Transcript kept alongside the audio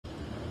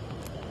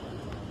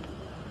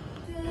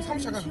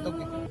사무실 갔다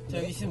올게. 자,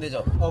 여기 있으면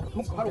되죠?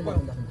 바로 오빠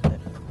온다.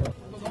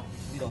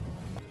 믿어.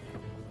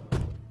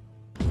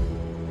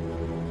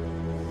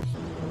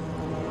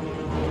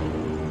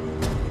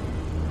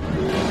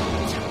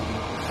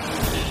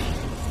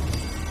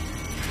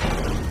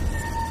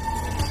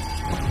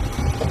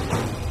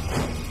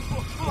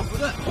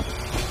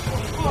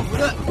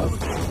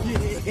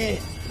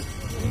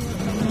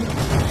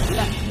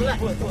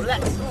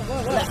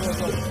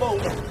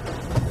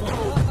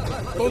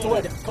 Don't do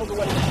it. Don't do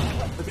it.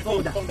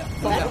 Calm down.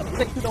 Calm down.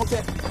 Take it. Don't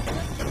say.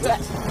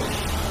 Relax.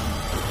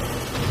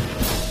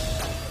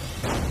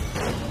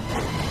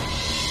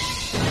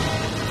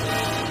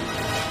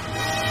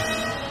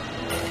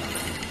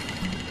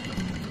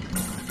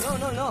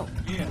 No.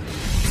 Yeah.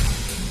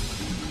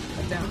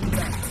 Head down.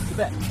 Get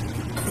back.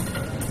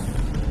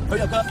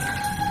 Hurry up, up.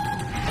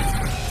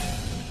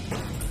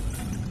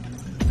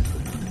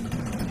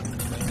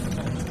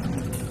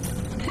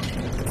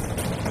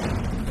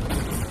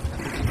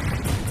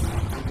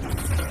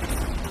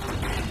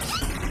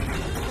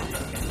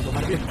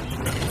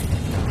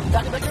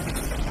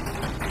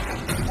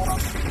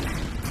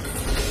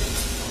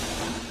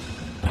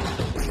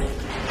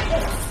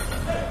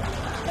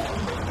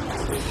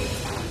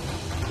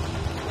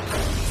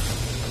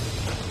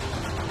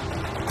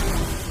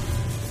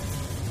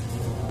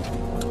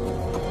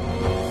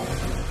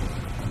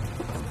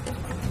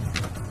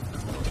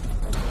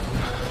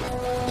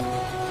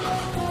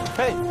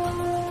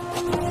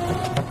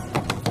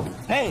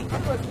 Hey,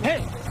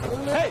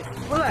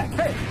 relax,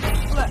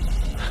 relax.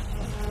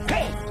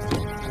 Hey,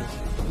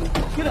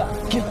 get up.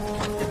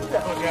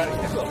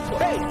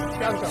 Hey,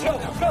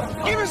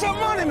 give me some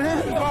money, man.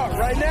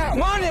 Right now.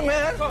 Money,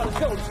 man.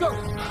 Let's go.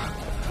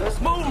 Let's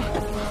move.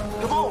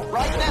 Come on,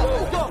 right now.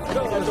 Let's go.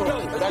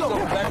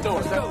 Back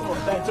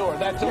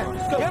door.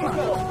 Come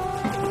on.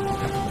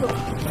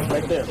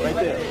 Right there. Wait.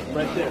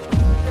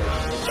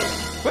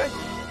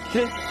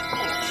 Hey.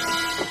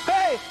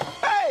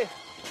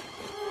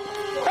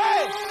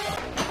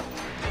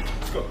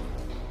 Let's go.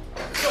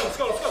 Come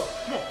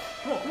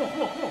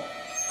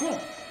on.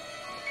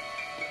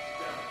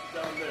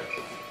 Down there.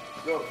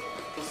 Go.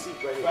 The seat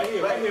right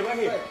here. Right here.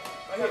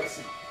 Right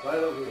seat.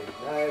 Right over here.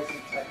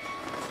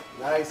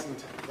 Nice and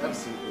tight. That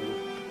seat, baby.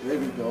 There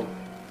we go.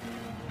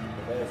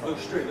 Let's look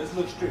straight. Let's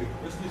look straight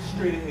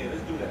ahead.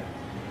 Let's do that.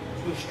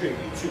 Let's look straight.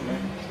 You too,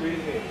 man. Straight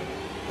ahead.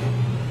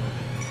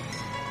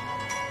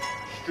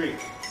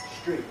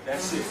 Straight.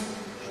 That's it.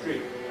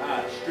 Straight.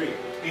 Straight.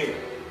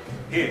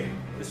 Here.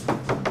 This one.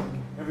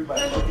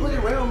 Everybody. Man, don't play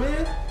around,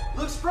 man.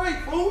 Look straight,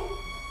 fool.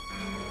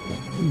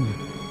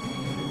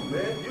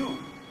 Man, you.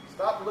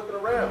 Stop looking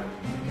around.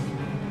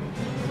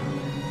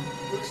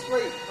 Look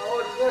straight. How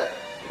hard is that?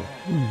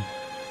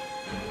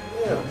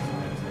 Yeah.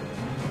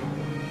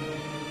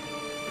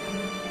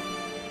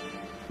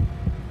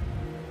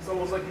 It's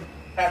almost like you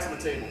hats on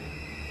the table.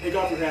 Take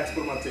off your hats,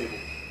 put them on the table.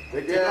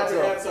 Take off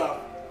your hats off.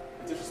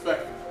 It's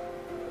disrespectful.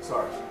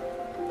 Sorry.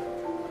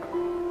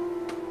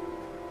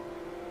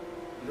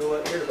 You know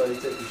what? Everybody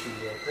take the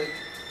shoes off.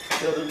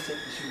 Tell them to take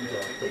the shoes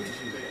off. Take the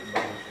shoes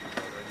off.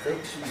 Take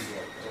the shoes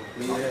off.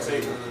 Leave it on the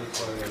table.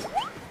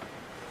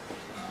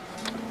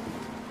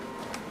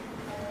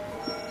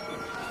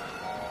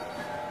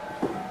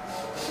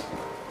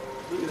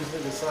 Look at this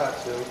nigga's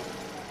socks, yo.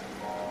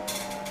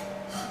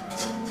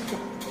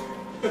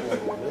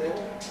 Come on, man.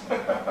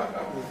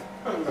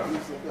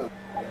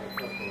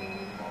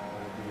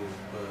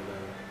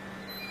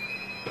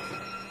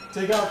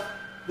 Take out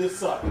this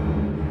sock.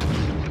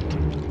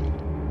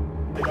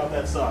 Take out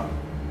that sock.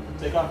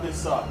 Take off this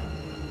sock.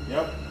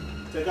 Yep.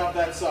 Take out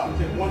that sock.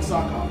 Take one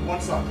sock off.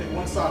 Take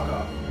one sock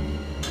off.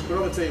 Put it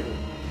on the table.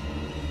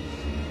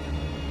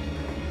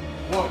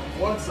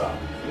 One sock.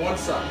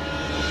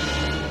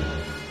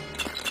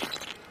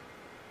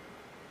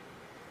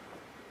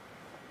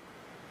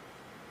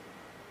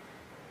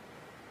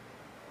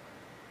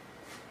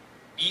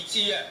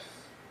 BTS.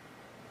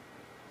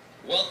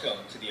 Welcome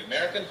to the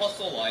American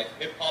Hustle Life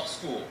Hip Hop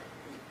School.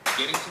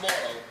 Beginning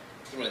tomorrow,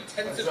 through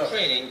intensive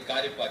training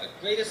guided by the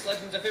greatest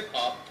legends of hip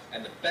hop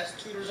and the best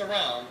tutors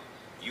around,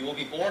 you will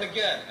be born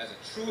again as a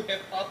true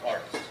hip hop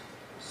artist.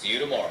 See you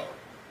tomorrow.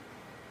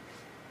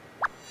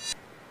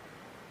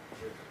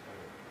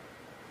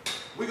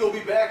 We're gonna be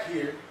back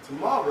here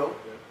tomorrow,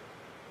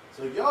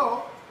 so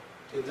y'all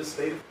can just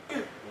stay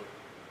here.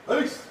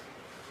 Peace.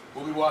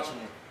 We'll be watching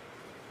you.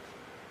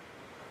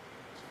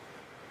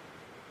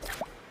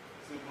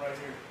 Sitting right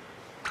here.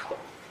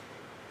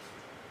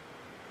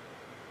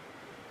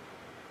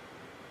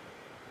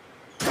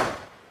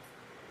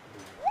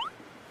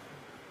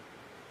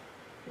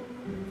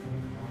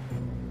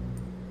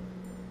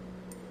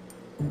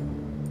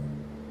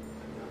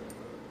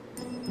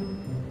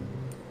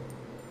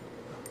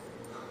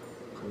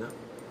 그냥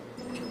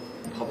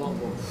봐봐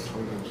한번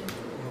잠깐.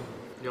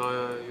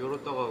 야야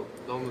열었다가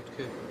나오면 어떡해.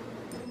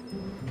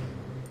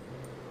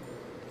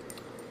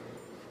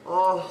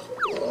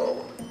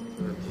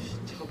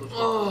 차도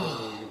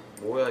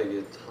뭐야 이게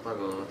자다가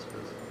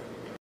차에서.